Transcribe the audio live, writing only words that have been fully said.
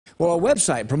Well, a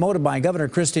website promoted by Governor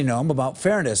Noem about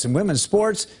fairness in women's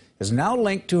sports is now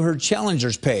linked to her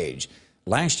challengers page.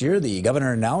 Last year, the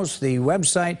governor announced the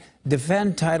website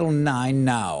Defend Title IX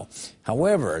Now.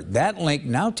 However, that link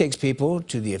now takes people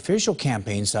to the official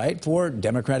campaign site for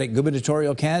Democratic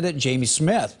gubernatorial candidate Jamie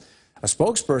Smith. A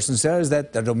spokesperson says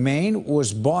that the domain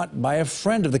was bought by a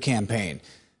friend of the campaign.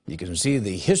 You can see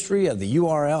the history of the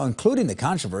URL, including the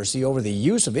controversy over the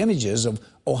use of images of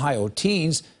Ohio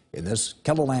teens in this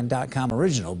KELOLAND.com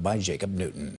original by Jacob Newton.